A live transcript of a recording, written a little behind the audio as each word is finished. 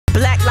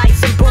Black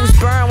lights and booze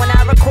burn when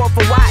I record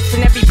for Watts,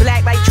 and every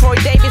black like Troy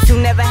Davis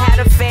who never had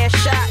a fair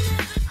shot.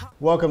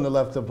 Welcome to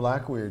Left of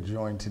Black. We're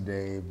joined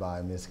today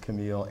by Miss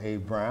Camille A.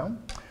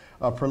 Brown,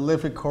 a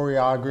prolific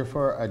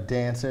choreographer, a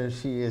dancer.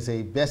 She is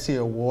a Bessie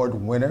Award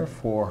winner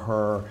for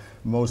her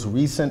most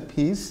recent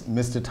piece,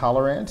 Mr.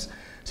 Tolerance.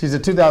 She's a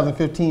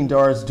 2015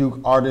 Doris Duke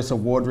Artist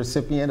Award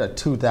recipient, a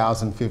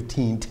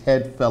 2015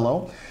 TED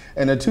Fellow,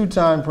 and a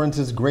two-time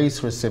Princess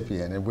Grace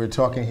recipient. And we're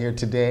talking here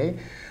today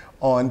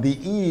on the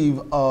eve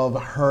of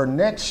her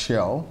next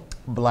show,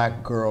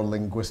 Black Girl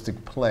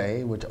Linguistic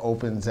Play, which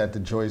opens at the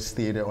Joyce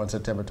Theater on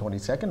September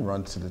 22nd,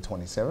 runs to the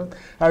 27th.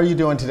 How are you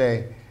doing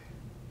today,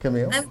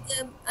 Camille?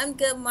 I'm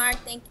good, Mark.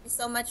 Thank you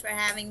so much for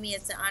having me.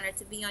 It's an honor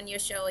to be on your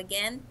show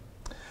again.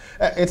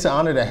 It's an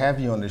honor to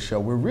have you on the show.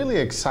 We're really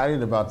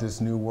excited about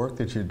this new work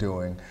that you're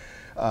doing.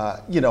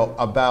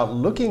 About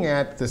looking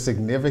at the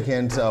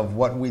significance of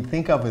what we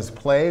think of as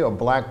play or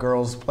black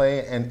girls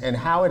play and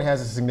how it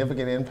has a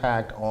significant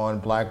impact on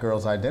black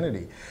girls'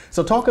 identity.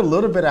 So talk a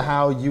little bit of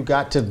how you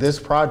got to this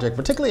project,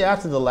 particularly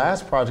after the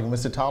last project,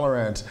 Mr.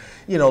 Tolerance,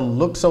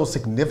 looked so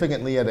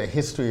significantly at a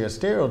history of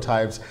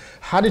stereotypes.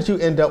 How did you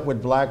end up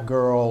with Black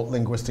Girl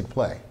Linguistic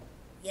Play?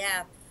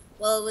 Yeah,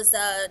 well,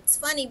 it's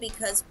funny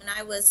because when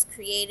I was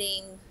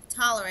creating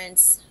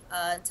Tolerance,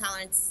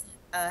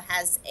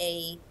 has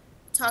a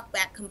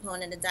talkback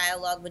component, a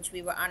dialogue, which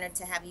we were honored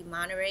to have you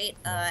moderate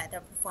at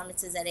our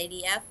performances at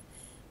ADF.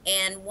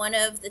 And one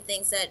of the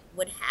things that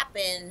would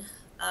happen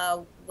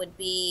would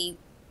be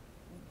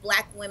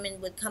black women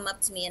would come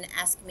up to me and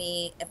ask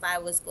me if I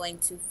was going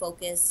to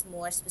focus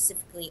more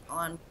specifically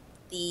on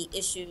the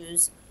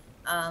issues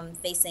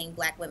facing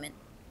black women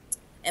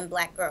and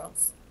black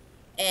girls.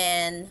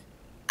 And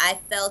I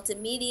felt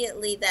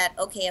immediately that,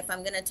 okay, if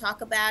I'm going to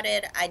talk about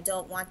it, I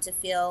don't want to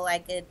feel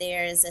like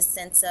there's a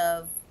sense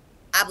of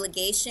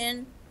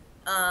obligation.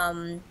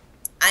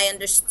 I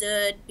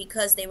understood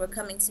because they were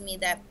coming to me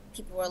that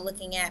people were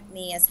looking at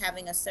me as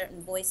having a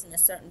certain voice and a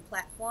certain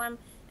platform,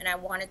 and I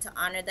wanted to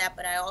honor that,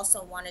 but I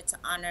also wanted to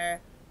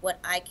honor what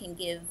I can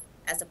give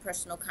as a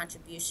personal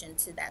contribution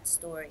to that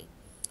story.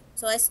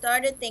 So I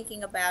started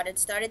thinking about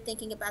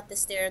the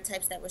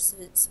stereotypes that were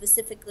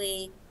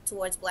specifically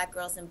towards black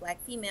girls and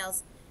black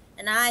females.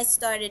 And I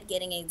started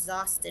getting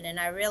exhausted, and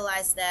I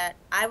realized that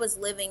I was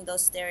living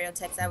those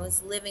stereotypes. I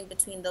was living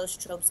between those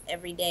tropes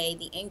every day,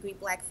 the angry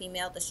black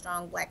female, the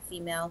strong black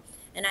female.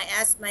 And I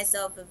asked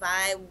myself if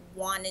I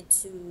wanted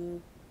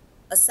to,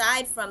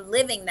 aside from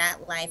living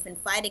that life and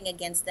fighting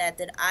against that,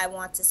 did I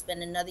want to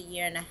spend another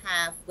year and a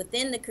half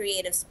within the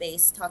creative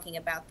space talking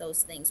about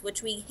those things,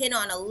 which we hit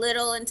on a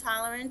little in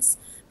Tolerance,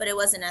 but it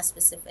wasn't as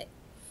specific.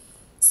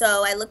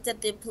 So I looked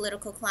at the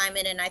political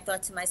climate and I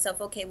thought to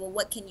myself, okay, well,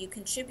 what can you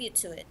contribute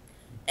to it?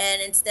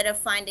 And instead of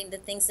finding the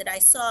things that I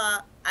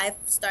saw, I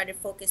started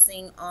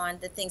focusing on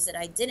the things that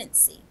I didn't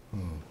see,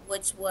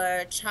 which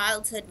were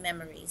childhood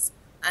memories.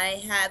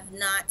 I have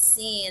not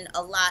seen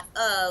a lot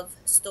of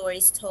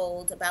stories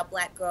told about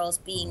black girls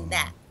being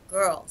that,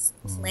 girls,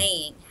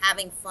 playing,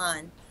 having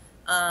fun.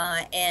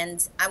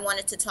 And I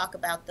wanted to talk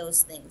about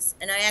those things.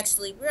 And I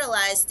actually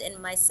realized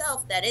in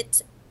myself that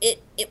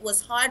it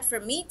was hard for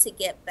me to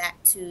get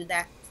back to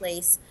that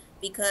place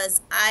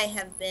because I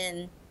have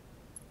been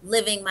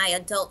living my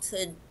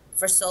adulthood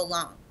for so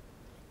long.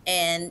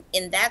 And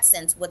in that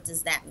sense, what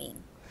does that mean?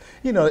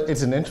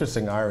 It's an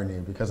interesting irony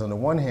because on the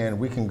one hand,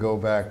 we can go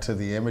back to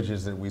the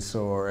images that we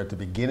saw at the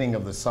beginning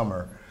of the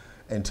summer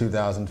in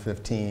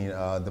 2015,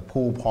 the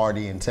pool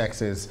party in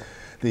Texas,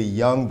 the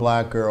young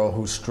black girl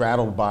who's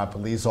straddled by a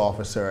police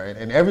officer,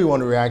 and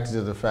everyone reacted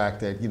to the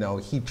fact that,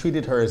 he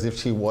treated her as if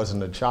she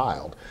wasn't a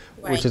child,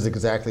 right, which is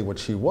exactly what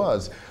she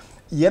was.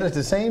 Yet at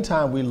the same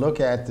time, we look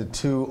at the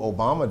two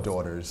Obama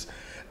daughters,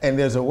 and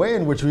there's a way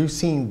in which we've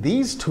seen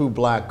these two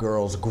black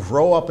girls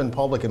grow up in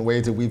public in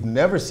ways that we've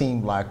never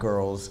seen black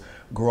girls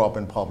grow up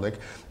in public,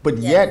 but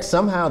yet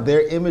somehow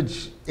their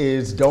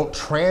images don't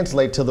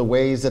translate to the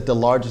ways that the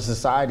larger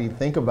society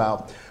think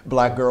about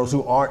black girls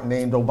who aren't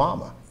named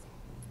Obama.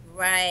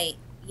 Right.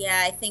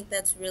 Yeah, I think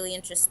that's really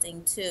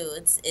interesting too.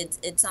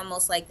 It's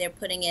almost like they're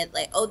putting it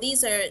like, oh,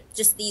 these are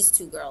just these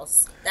two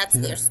girls. That's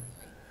their story.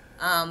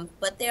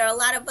 But there are a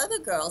lot of other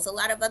girls, a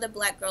lot of other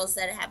black girls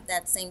that have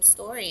that same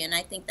story. And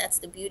I think that's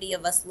the beauty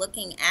of us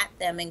looking at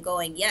them and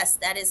going, yes,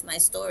 that is my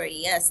story.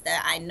 Yes,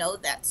 that I know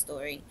that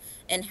story.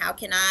 And how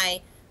can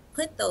I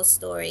put those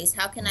stories?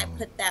 How can I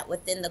put that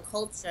within the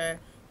culture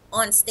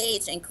on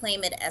stage and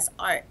claim it as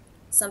art?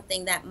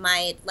 Something that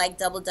might, like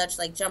double dutch,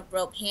 like jump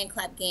rope, hand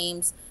clap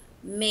games,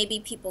 maybe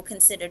people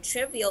consider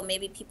trivial.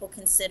 Maybe people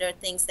consider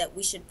things that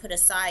we should put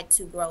aside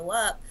to grow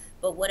up.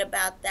 But what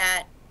about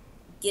that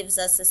gives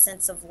us a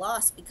sense of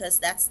loss, because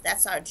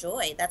that's our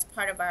joy. That's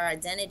part of our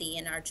identity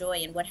and our joy.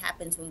 And what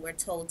happens when we're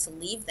told to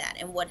leave that,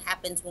 and what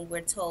happens when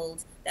we're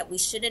told that we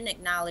shouldn't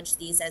acknowledge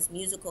these as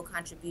musical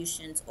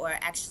contributions or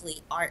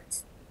actually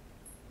art.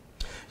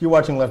 You're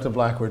watching Left of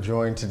Black. We're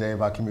joined today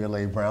by Camille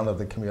A. Brown of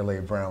the Camille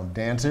A. Brown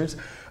Dancers.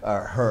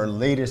 Her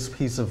latest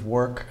piece of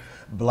work,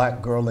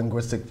 Black Girl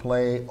Linguistic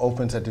Play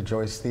opens at the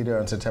Joyce Theater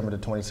on September the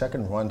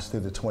 22nd, runs through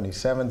the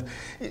 27th.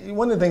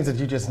 One of the things that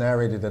you just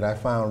narrated that I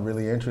found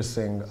really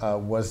interesting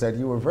was that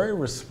you were very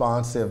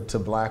responsive to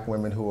Black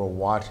women who were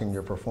watching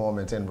your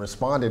performance and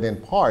responded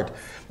in part,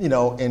 you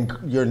know, in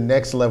your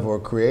next level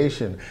of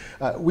creation.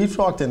 We've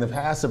talked in the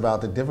past about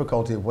the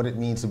difficulty of what it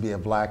means to be a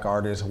Black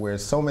artist, where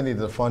so many of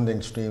the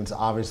funding streams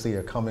obviously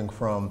are coming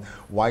from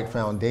white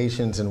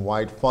foundations and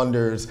white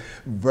funders.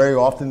 Very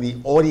often the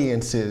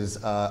audiences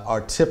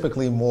are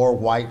typically more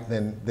white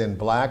than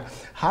Black.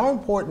 How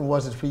important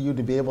was it for you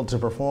to be able to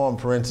perform,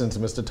 for instance,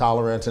 Mr.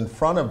 Tolerance in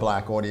front of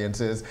Black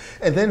audiences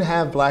and then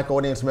have Black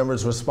audience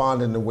members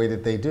respond in the way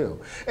that they do?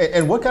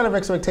 And what kind of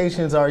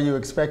expectations are you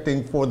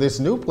expecting for this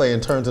new play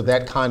in terms of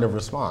that kind of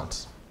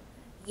response?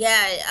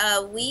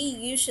 Yeah, we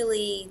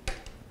usually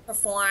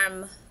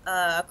perform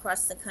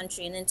across the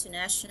country and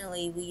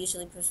internationally. We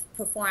usually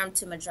perform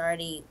to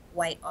majority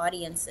white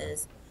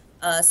audiences.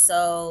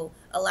 So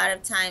a lot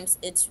of times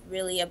it's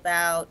really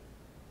about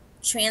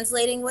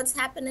translating what's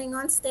happening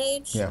on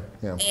stage. Yeah,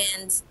 yeah.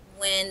 And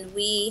when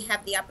we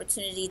have the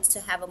opportunity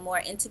to have a more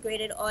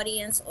integrated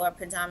audience or a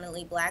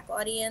predominantly Black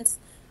audience,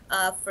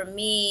 for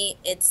me,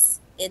 it's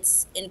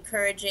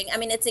encouraging. I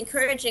mean, it's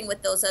encouraging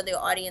with those other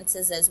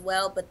audiences as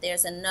well, but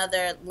there's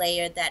another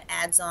layer that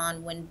adds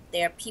on when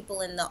there are people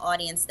in the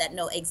audience that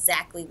know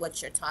exactly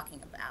what you're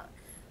talking about.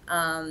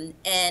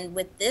 And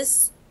with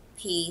this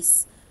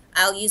piece,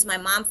 I'll use my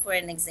mom for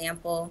an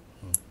example.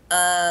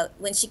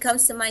 When she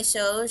comes to my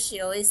shows, she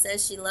always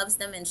says she loves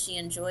them and she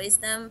enjoys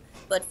them.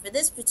 But for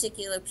this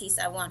particular piece,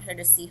 I want her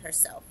to see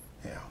herself.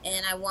 Yeah.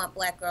 And I want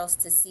Black girls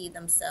to see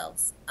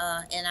themselves.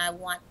 And I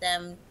want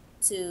them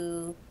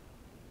to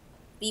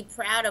be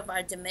proud of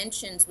our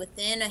dimensions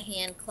within a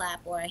hand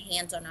clap or a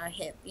hand on our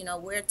hip. You know,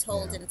 we're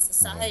told in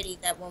society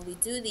that when we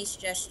do these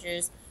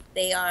gestures,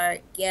 they are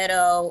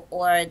ghetto,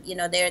 or, you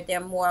know, they're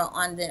more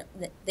on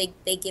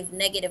they give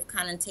negative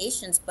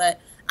connotations. But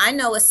I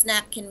know a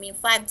snap can mean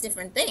 5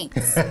 different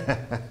things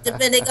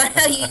depending on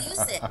how you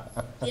use it.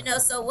 You know,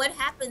 so what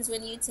happens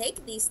when you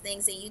take these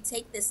things and you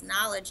take this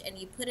knowledge and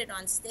you put it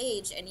on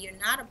stage and you're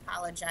not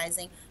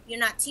apologizing, you're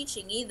not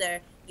teaching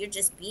either, you're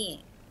just being.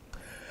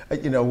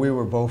 You know, we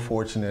were both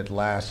fortunate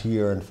last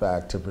year, in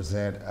fact, to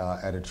present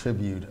at a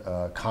tribute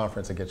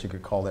conference, I guess you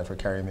could call that, for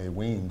Carrie Mae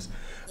Weems.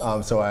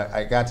 So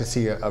I got to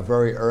see a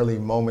very early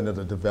moment of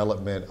the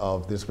development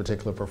of this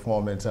particular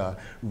performance.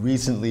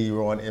 Recently, you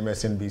were on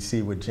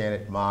MSNBC with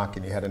Janet Mock,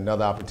 and you had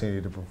another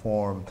opportunity to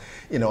perform,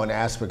 you know, an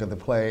aspect of the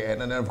play.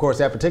 And of course,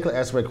 that particular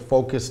aspect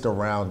focused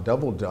around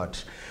Double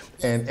Dutch.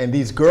 And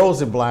these girls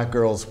that Black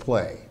girls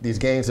play, these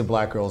games that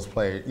Black girls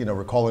play, you know,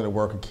 recalling the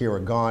work of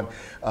Kira Gaunt,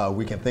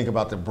 we can think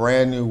about the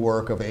brand new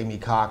work of Amy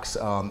Cox,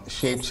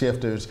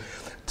 Shapeshifters.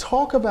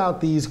 Talk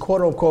about these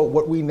quote unquote,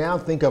 what we now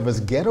think of as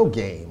ghetto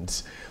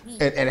games,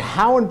 and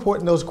how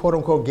important those quote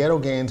unquote ghetto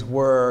games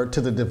were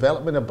to the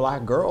development of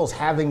Black girls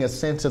having a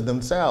sense of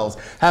themselves,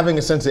 having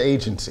a sense of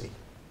agency.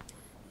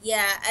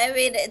 Yeah, I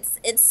mean,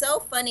 it's so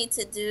funny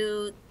to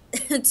do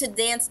to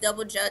dance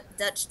Double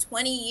Dutch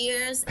 20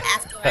 years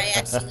after I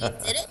actually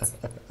did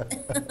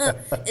it.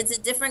 It's a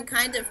different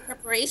kind of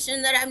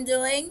preparation that I'm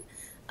doing,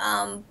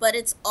 but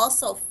it's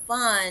also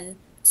fun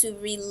to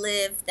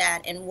relive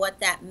that and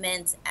what that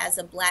meant as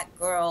a Black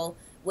girl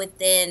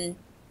within.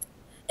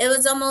 It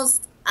was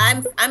almost,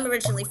 I'm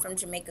originally from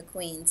Jamaica,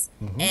 Queens,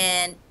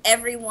 and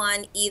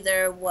everyone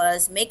either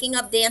was making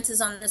up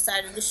dances on the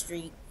side of the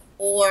street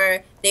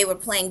or they were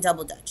playing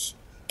Double Dutch.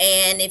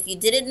 And if you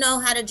didn't know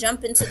how to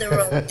jump into the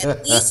rope,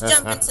 at least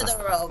jump into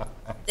the rope,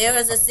 there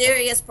was a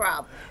serious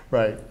problem.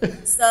 Right.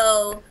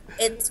 So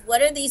it's, what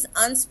are these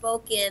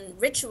unspoken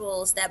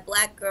rituals that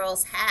Black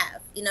girls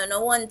have? You know,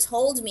 no one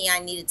told me I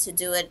needed to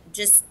do it.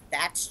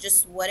 That's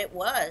just what it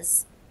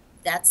was.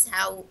 That's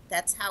how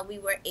we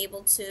were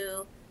able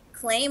to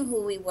claim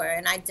who we were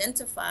and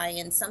identify.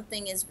 And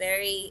something is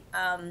very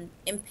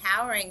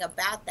empowering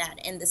about that,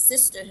 and the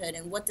sisterhood,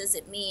 and what does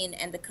it mean,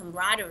 and the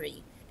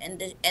camaraderie. And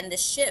the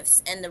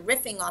shifts and the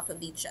riffing off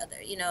of each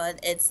other. You know,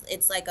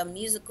 it's like a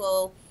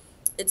musical,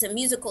 it's a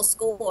musical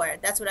score.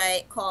 That's what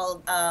I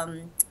call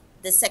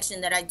the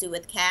section that I do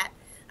with Kat.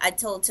 I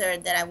told her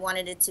that I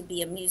wanted it to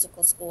be a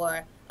musical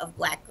score of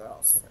Black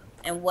girls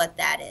and what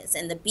that is,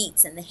 and the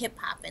beats and the hip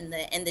hop and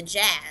the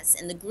jazz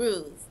and the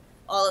groove,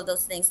 all of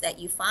those things that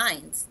you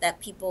find that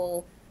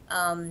people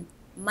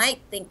might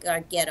think are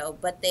ghetto,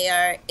 but they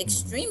are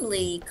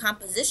extremely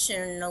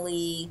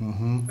compositionally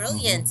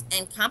brilliant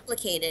and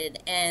complicated.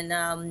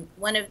 And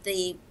one of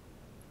the,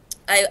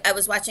 I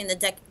was watching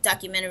the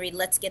documentary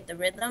Let's Get the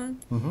Rhythm,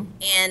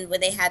 and where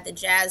they had the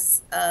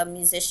jazz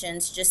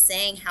musicians just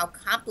saying how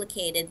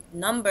complicated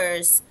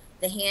numbers,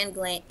 the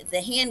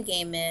hand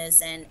game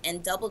is,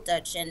 and Double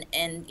Dutch,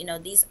 and you know,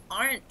 these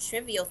aren't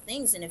trivial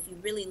things. And if you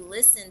really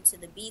listen to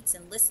the beats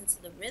and listen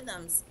to the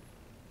rhythms,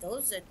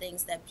 those are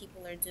things that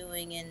people are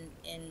doing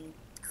in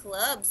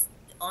clubs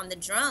on the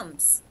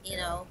drums, you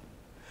know,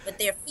 but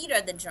their feet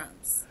are the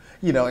drums.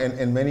 You know,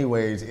 in many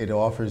ways, it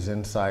offers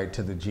insight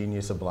to the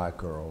genius of Black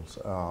girls,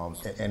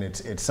 and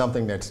it's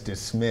something that's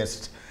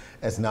dismissed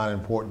as not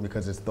important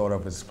because it's thought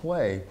of as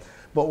play.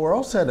 But we're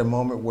also at a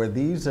moment where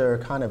these are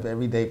kind of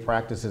everyday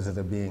practices that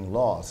are being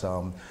lost.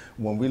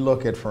 When we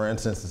look at, for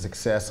instance, the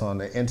success on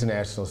the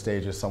international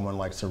stage of someone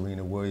like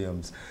Serena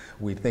Williams,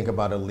 we think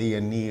about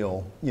Aaliyah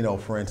Neal,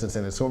 for instance,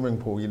 in the swimming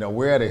pool.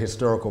 We're at a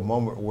historical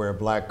moment where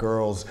black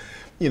girls,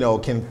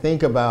 can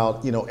think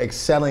about,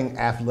 excelling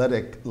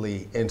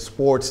athletically in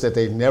sports that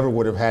they never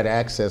would have had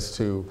access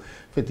to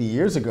 50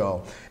 years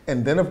ago.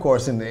 And then, of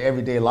course, in the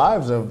everyday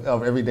lives of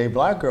everyday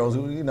black girls,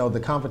 the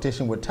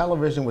competition with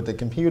television, with the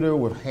computer,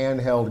 with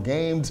handheld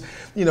games,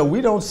 we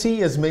don't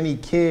see as many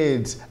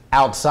kids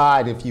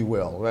outside, if you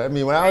will. I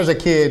mean, when I was a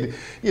kid,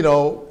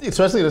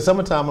 especially in the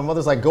summertime, my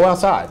mother's like, go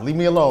outside, leave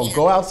me alone,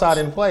 go outside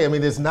and play. I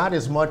mean, there's not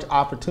as much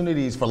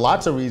opportunities for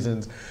lots of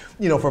reasons,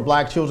 for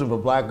black children, for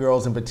black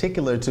girls in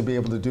particular, to be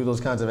able to do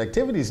those kinds of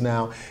activities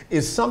now.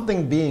 Is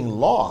something being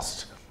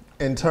lost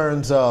in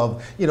terms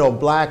of,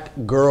 black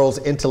girls'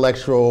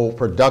 intellectual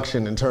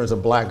production, in terms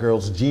of black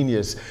girls'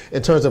 genius,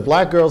 in terms of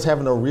black girls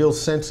having a real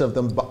sense of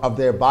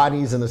their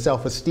bodies and the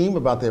self-esteem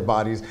about their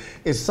bodies?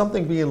 Is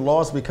something being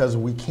lost because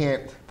we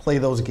can't play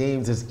those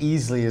games as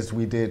easily as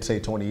we did, say,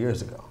 20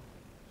 years ago?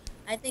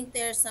 I think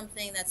there's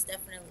something that's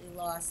definitely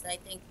lost. I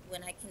think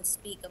when I can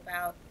speak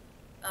about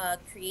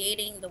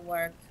creating the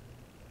work,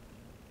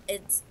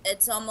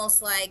 it's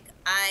almost like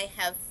I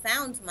have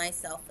found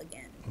myself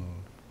again.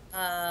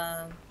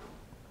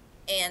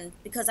 And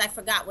because I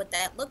forgot what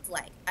that looked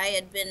like. I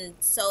had been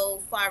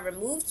so far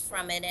removed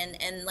from it,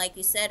 and like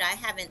you said, I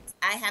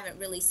haven't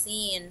really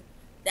seen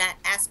that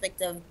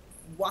aspect of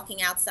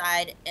walking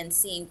outside and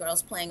seeing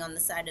girls playing on the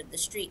side of the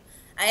street.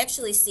 I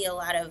actually see a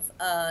lot of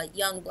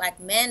young black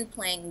men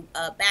playing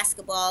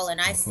basketball, and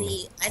I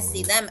see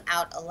them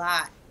out a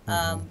lot.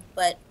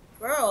 But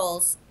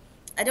girls,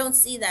 I don't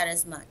see that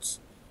as much.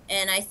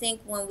 And I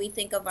think when we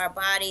think of our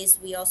bodies,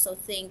 we also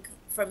think,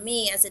 for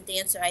me as a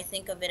dancer, I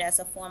think of it as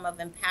a form of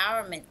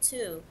empowerment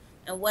too.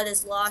 And what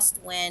is lost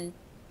when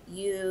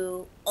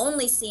you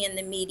only see in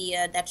the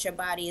media that your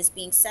body is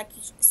being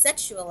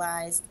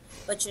sexualized,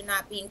 but you're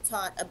not being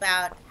taught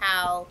about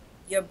how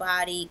your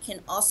body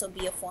can also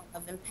be a form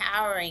of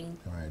empowerment,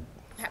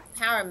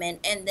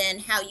 and then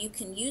how you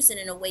can use it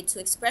in a way to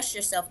express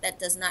yourself that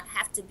does not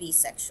have to be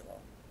sexual.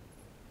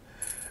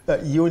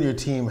 You and your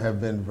team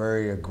have been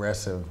very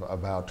aggressive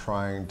about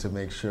trying to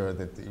make sure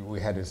that we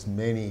had as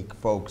many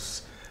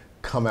folks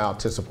come out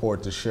to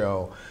support the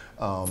show.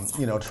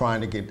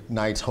 Trying to get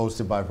nights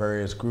hosted by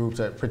various groups.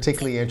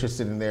 Particularly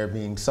interested in there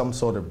being some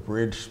sort of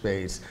bridge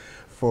space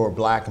for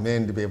black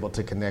men to be able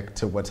to connect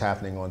to what's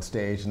happening on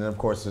stage. And then, of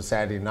course, the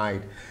Saturday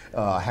night,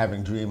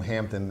 having Dream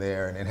Hampton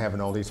there and having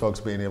all these folks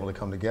being able to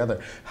come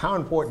together. How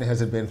important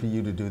has it been for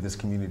you to do this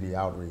community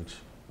outreach?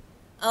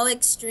 Oh,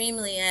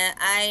 extremely.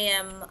 I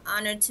am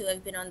honored to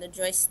have been on the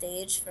Joyce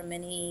stage for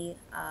many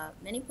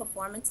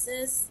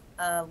performances.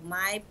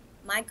 My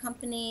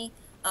company,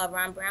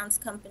 Ron Brown's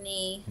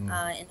company,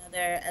 and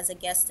as a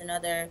guest in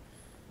other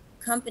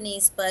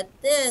companies. But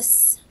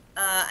this,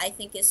 I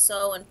think, is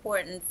so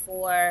important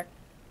for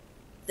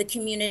the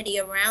community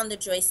around the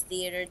Joyce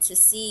Theater, to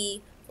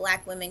see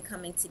black women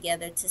coming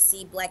together, to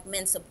see black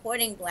men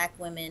supporting black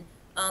women,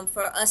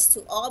 for us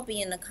to all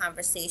be in the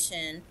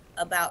conversation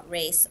about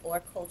race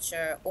or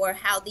culture, or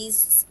how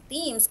these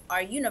themes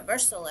are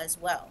universal as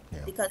well. Yeah.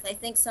 Because I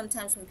think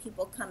sometimes when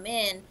people come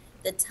in,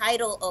 the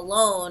title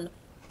alone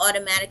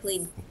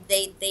automatically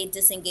they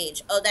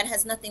disengage. Oh, that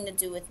has nothing to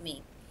do with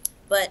me.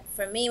 But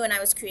for me, when I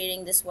was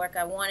creating this work,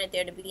 I wanted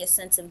there to be a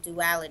sense of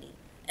duality.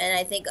 And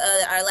I think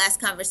our last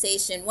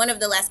conversation, one of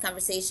the last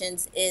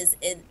conversations, is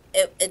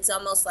it's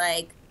almost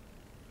like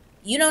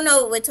you don't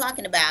know what we're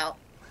talking about,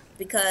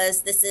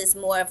 because this is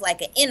more of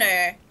like an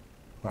inner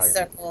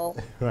circle,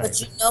 but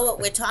you know what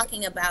we're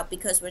talking about,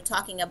 because we're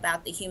talking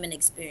about the human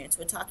experience.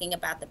 We're talking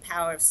about the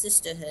power of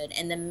sisterhood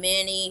and the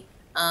many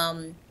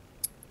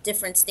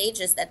different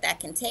stages that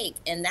can take.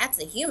 And that's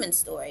a human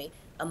story: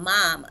 a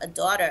mom, a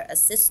daughter, a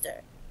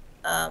sister.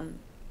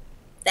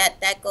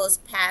 That goes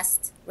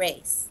past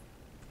race.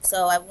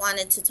 So I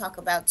wanted to talk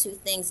about two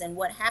things, and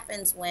what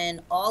happens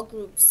when all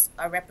groups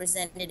are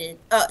represented.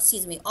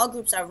 All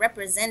groups are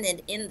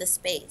represented in the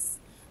space,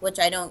 which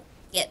I don't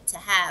get to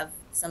have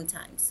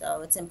sometimes.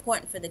 So it's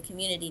important for the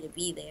community to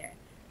be there,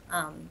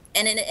 and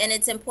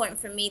it's important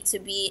for me to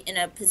be in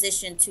a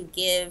position to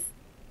give.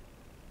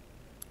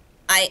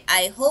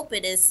 I hope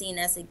it is seen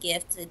as a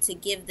gift, to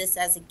give this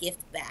as a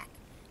gift back,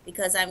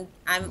 because I'm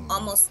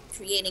almost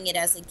creating it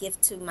as a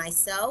gift to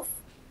myself,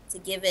 to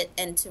give it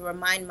and to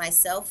remind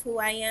myself who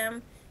I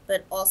am,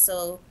 but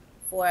also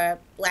for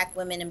black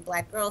women and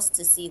black girls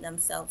to see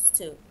themselves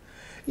too.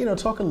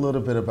 Talk a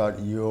little bit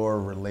about your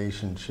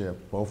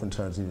relationship, both in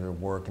terms of your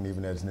work and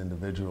even as an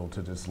individual,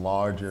 to this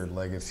larger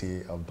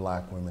legacy of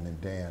black women in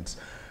dance.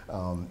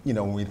 You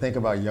know, when we think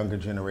about younger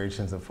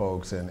generations of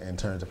folks in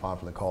terms of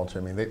popular culture,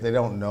 I mean, they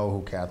don't know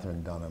who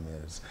Catherine Dunham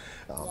is.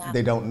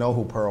 They don't know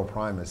who Pearl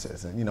Primus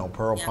is. And, you know,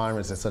 Pearl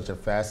Primus is such a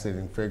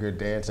fascinating figure,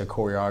 dancer,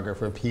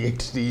 choreographer,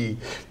 PhD,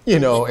 you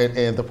know, in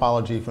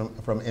anthropology from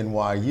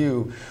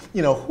NYU.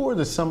 You know, who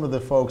are some of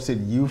the folks that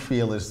you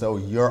feel as though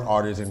your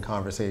art is in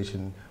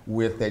conversation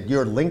with, that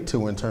you're linked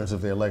to in terms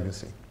of their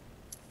legacy?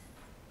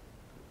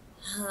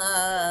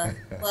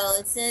 Well,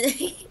 it's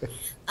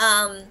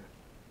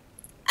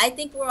I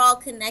think we're all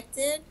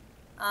connected.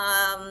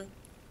 I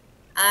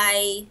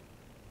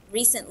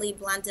recently,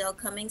 Blondell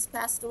Cummings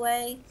passed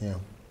away. Yeah.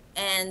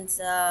 And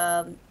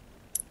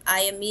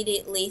I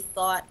immediately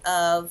thought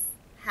of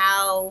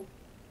how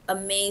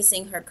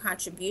amazing her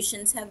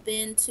contributions have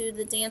been to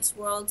the dance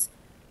world.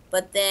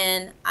 But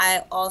then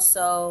I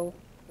also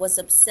was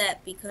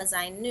upset because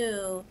I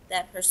knew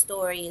that her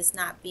story is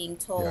not being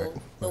told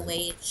the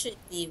way it should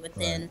be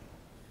within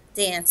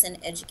dance and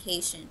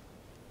education.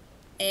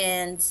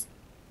 And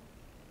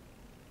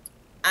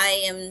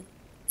I am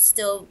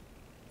still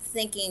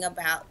thinking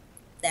about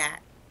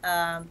that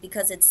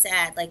because it's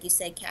sad, like you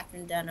said,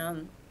 Catherine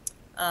Dunham.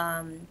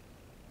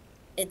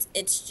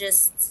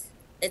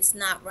 It's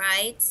not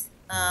right.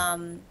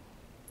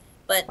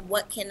 But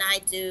what can I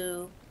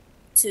do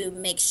to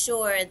make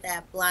sure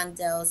that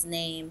Blondell's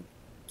name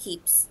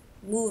keeps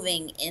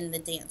moving in the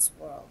dance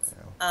world?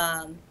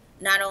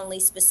 Not only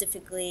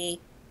specifically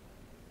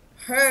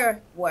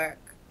her work,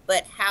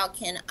 but how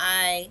can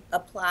I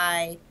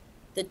apply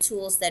the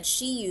tools that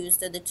she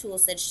used or the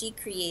tools that she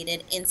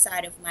created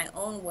inside of my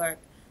own work,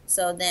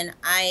 so then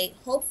I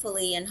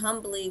hopefully and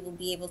humbly will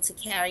be able to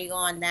carry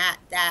on that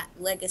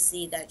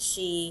legacy that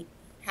she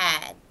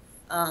had.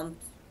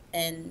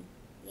 And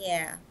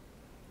yeah,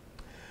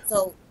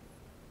 so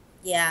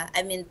yeah,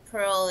 I mean,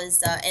 Pearl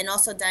is and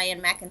also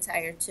Diane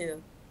McIntyre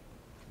too.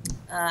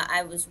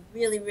 I was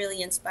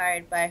really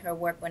inspired by her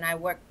work when I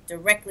worked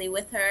directly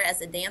with her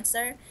as a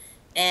dancer.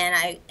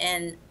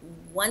 And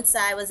once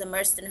I was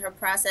immersed in her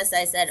process,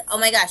 I said, "Oh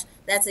my gosh,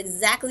 that's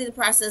exactly the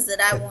process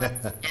that I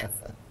want to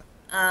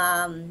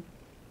have."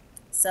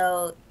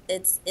 So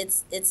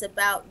it's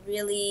about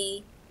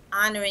really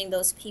honoring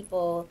those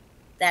people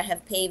that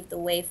have paved the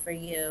way for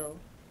you,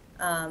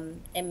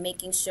 and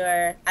making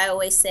sure. I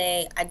always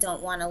say I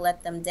don't want to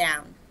let them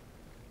down.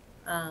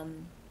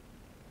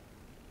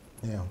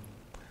 Yeah.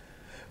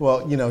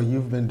 Well, you know,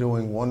 you've been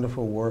doing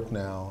wonderful work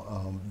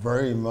now,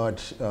 very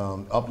much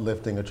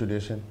uplifting a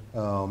tradition.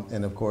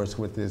 And of course,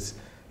 with this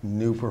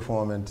new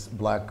performance,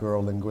 Black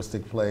Girl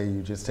Linguistic play,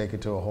 you just take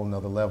it to a whole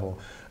nother level.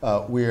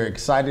 We're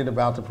excited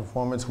about the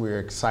performance. We're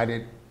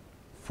excited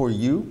for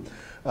you.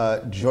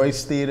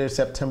 Joyce Theater,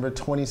 September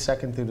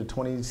 22nd through the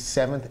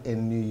 27th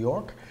in New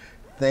York.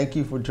 Thank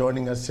you for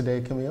joining us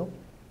today, Camille.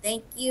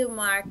 Thank you,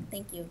 Mark.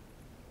 Thank you.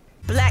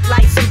 Black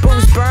lights and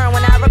booze burn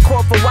when I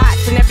record for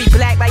Watts, and every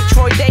black like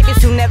Troy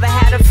Davis who never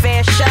had a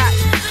fair shot.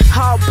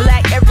 All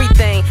black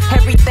everything,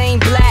 everything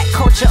black,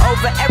 culture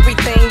over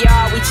everything,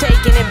 y'all. We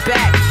taking it.